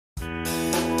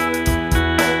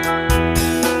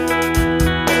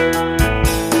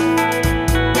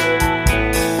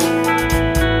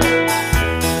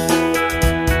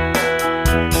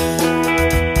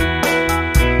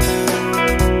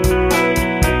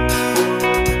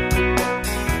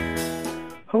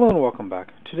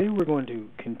we're going to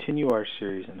continue our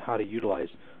series on how to utilize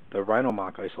the Rhino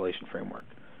Mock isolation framework.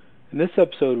 In this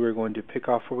episode, we're going to pick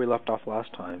off where we left off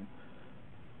last time,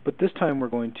 but this time we're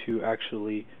going to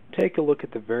actually take a look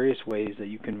at the various ways that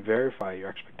you can verify your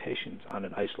expectations on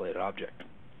an isolated object.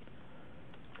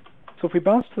 So if we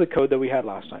bounce to the code that we had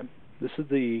last time, this is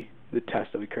the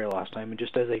test that we created last time, and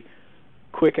just as a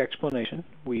quick explanation,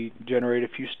 we generate a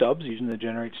few stubs using the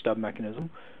generate stub mechanism.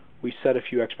 We set a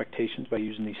few expectations by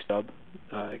using these stub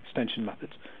extension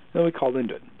methods. Then we called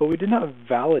into it, but we did not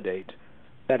validate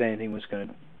that anything was going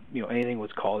to, anything was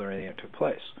called or anything that took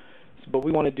place. But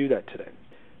we want to do that today.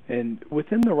 And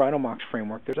within the Rhino Mocks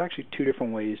framework, there's actually two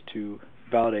different ways to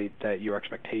validate that your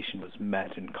expectation was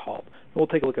met and called. And we'll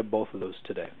take a look at both of those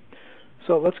today.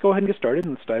 So let's go ahead and get started,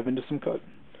 and let's dive into some code.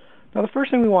 Now the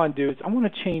first thing we want to do is I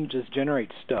want to change this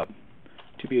generate stub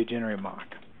to be a generate mock.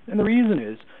 And the reason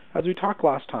is, as we talked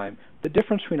last time, the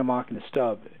difference between a mock and a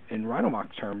stub in Rhino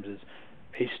Mocks terms is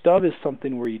a stub is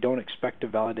something where you don't expect to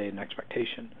validate an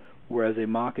expectation, whereas a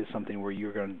mock is something where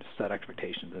you're going to set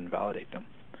expectations and validate them.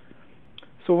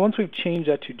 So once we've changed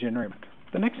that to generate,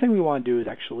 the next thing we want to do is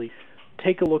actually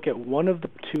take a look at one of the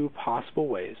two possible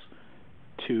ways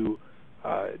to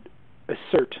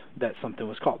assert that something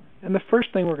was called. And the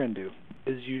first thing we're going to do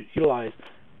is utilize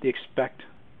the expect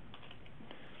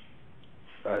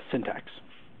syntax.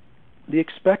 The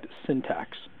expect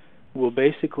syntax will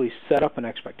basically set up an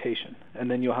expectation,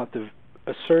 and then you'll have to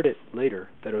assert it later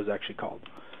that it was actually called.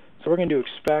 So we're going to do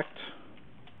expect,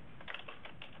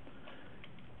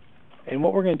 and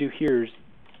what we're going to do here is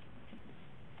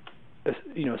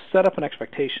set up an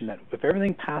expectation that if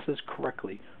everything passes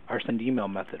correctly, our send email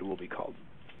method will be called.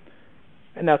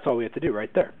 And that's all we have to do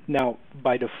right there. Now,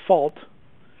 by default,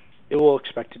 it will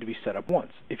expect it to be set up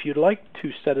once. If you'd like to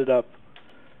set it up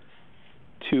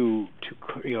to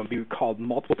be called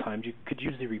multiple times, you could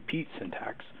use the repeat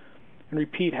syntax. And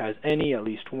repeat has any, at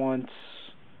least once,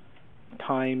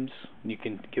 times, and you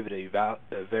can give it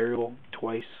a variable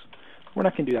twice. We're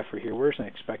not going to do that for here. We're just going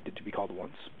to expect it to be called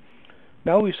once.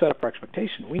 Now we've set up our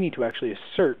expectation. We need to actually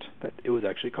assert that it was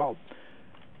actually called.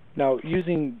 Now,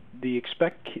 using the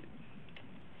expect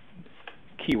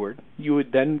keyword, you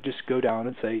would then just go down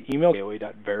and say email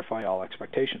gateway.verify all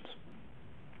expectations.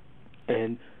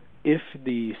 And if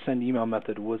the send email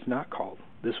method was not called,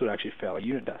 this would actually fail a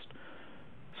unit test.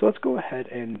 So let's go ahead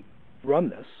and run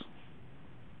this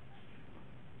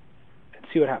and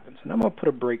see what happens. And I'm going to put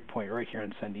a breakpoint right here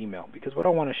and send email, because what I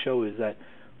want to show is that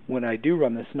when I do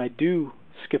run this and I do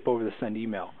skip over the send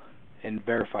email and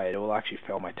verify it, it will actually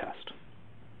fail my test.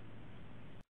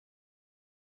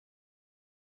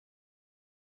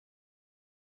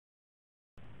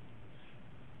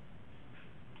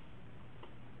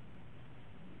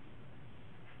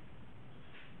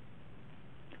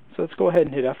 So let's go ahead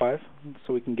and hit F5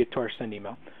 so we can get to our send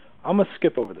email. I'm going to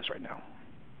skip over this right now.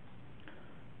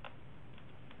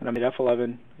 And I'm at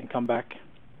F11 and come back.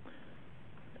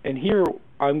 And here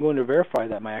I'm going to verify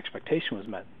that my expectation was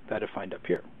met, that I find up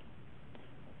here.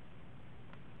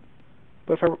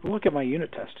 But if I look at my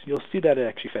unit test, you'll see that it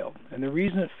actually failed. And the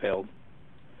reason it failed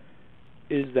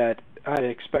is that I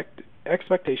had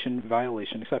expectation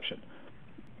violation exception.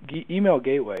 Email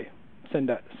gateway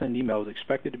send email is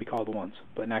expected to be called once,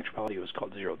 but in actuality it was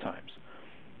called 0 times.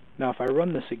 Now if I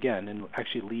run this again and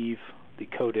actually leave the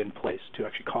code in place to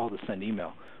actually call the send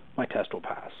email, my test will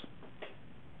pass.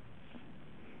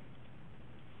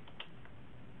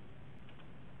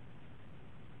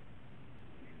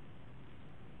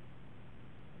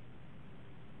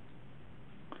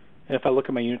 And if I look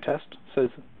at my unit test, it says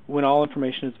when all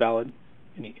information is valid,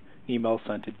 an email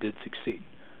sent, it did succeed.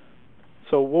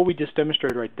 So what we just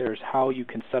demonstrated right there is how you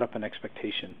can set up an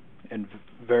expectation and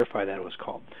verify that it was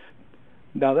called.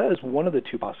 Now that is one of the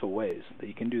two possible ways that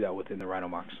you can do that within the Rhino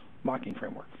Mocks mocking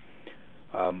framework.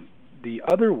 The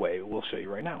other way we'll show you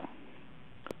right now.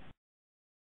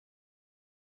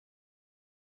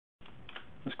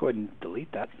 Let's go ahead and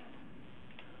delete that.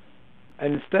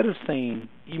 And instead of saying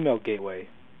email gateway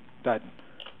dot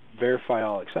verify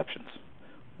all exceptions,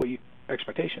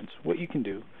 expectations, what you can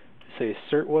do is say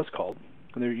assert was called.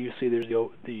 And there you see there's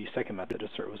the second method,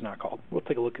 assert was not called. We'll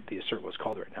take a look at the assert was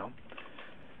called right now.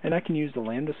 And I can use the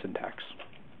lambda syntax,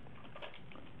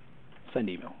 send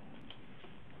email.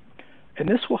 And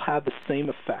this will have the same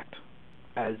effect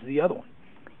as the other one,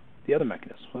 the other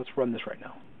mechanism. Let's run this right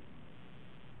now.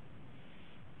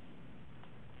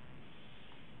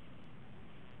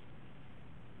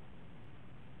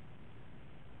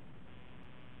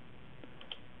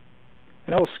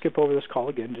 And I will skip over this call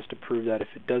again just to prove that if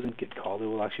it doesn't get called, it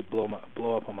will actually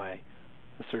blow up on my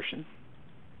assertion.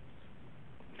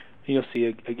 And you'll see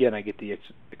again I get the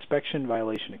exception,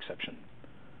 violation, exception.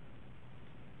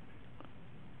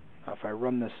 Now if I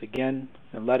run this again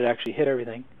and let it actually hit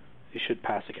everything, it should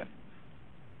pass again.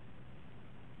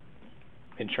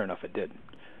 And sure enough it did.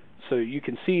 So you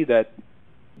can see that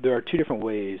there are two different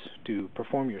ways to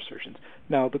perform your assertions.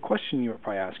 Now the question you're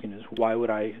probably asking is, why would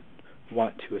I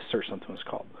want to assert something was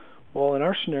called? Well, in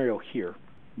our scenario here,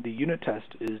 the unit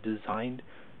test is designed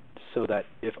so that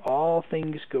if all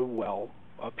things go well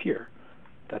up here,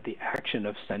 that the action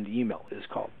of send email is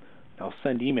called. Now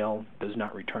send email does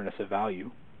not return us a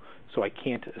value, so I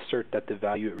can't assert that the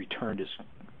value it returned is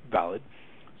valid.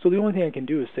 So the only thing I can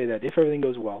do is say that if everything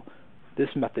goes well,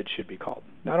 this method should be called.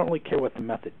 Now I don't really care what the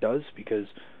method does, because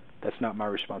that's not my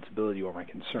responsibility or my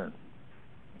concern.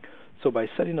 So by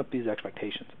setting up these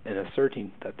expectations and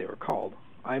asserting that they were called,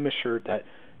 I'm assured that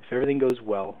if everything goes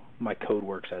well, my code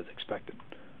works as expected.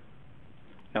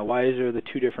 Now why is there the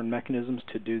two different mechanisms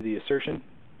to do the assertion?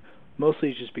 Mostly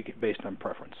it's just based on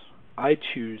preference. I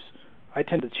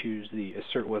tend to choose the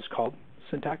assert was called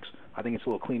syntax. I think it's a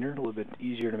little cleaner, a little bit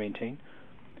easier to maintain.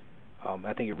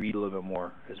 I think it reads a little bit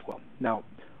more as well. Now,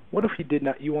 what if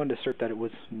you wanted to assert that it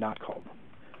was not called?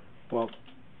 Well,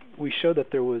 we showed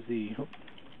that there was the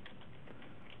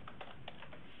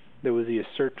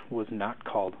assert was not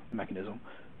called mechanism,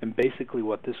 and basically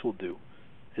what this will do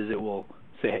is it will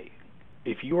say, hey,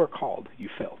 if you are called, you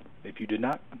failed. If you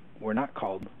were not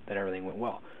called, then everything went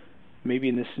well. Maybe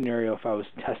in this scenario, if I was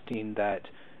testing that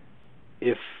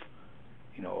if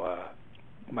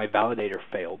my validator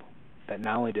failed, that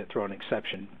not only did it throw an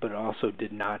exception, but it also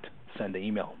did not send the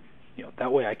email.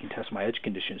 That way I can test my edge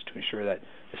conditions to ensure that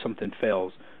if something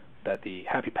fails, that the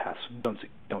happy paths don't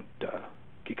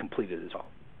get completed as well.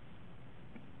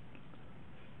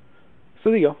 So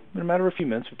there you go. In a matter of a few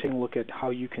minutes, we've taken a look at how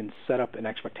you can set up an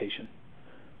expectation,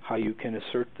 how you can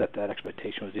assert that that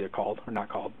expectation was either called or not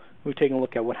called. We've taken a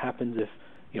look at what happens if,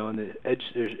 in the edge,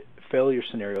 there's failure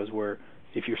scenarios where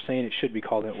if you're saying it should be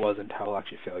called and it wasn't, how it'll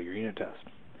actually fail your unit test.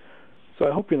 So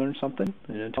I hope you learned something,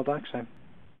 and until next time.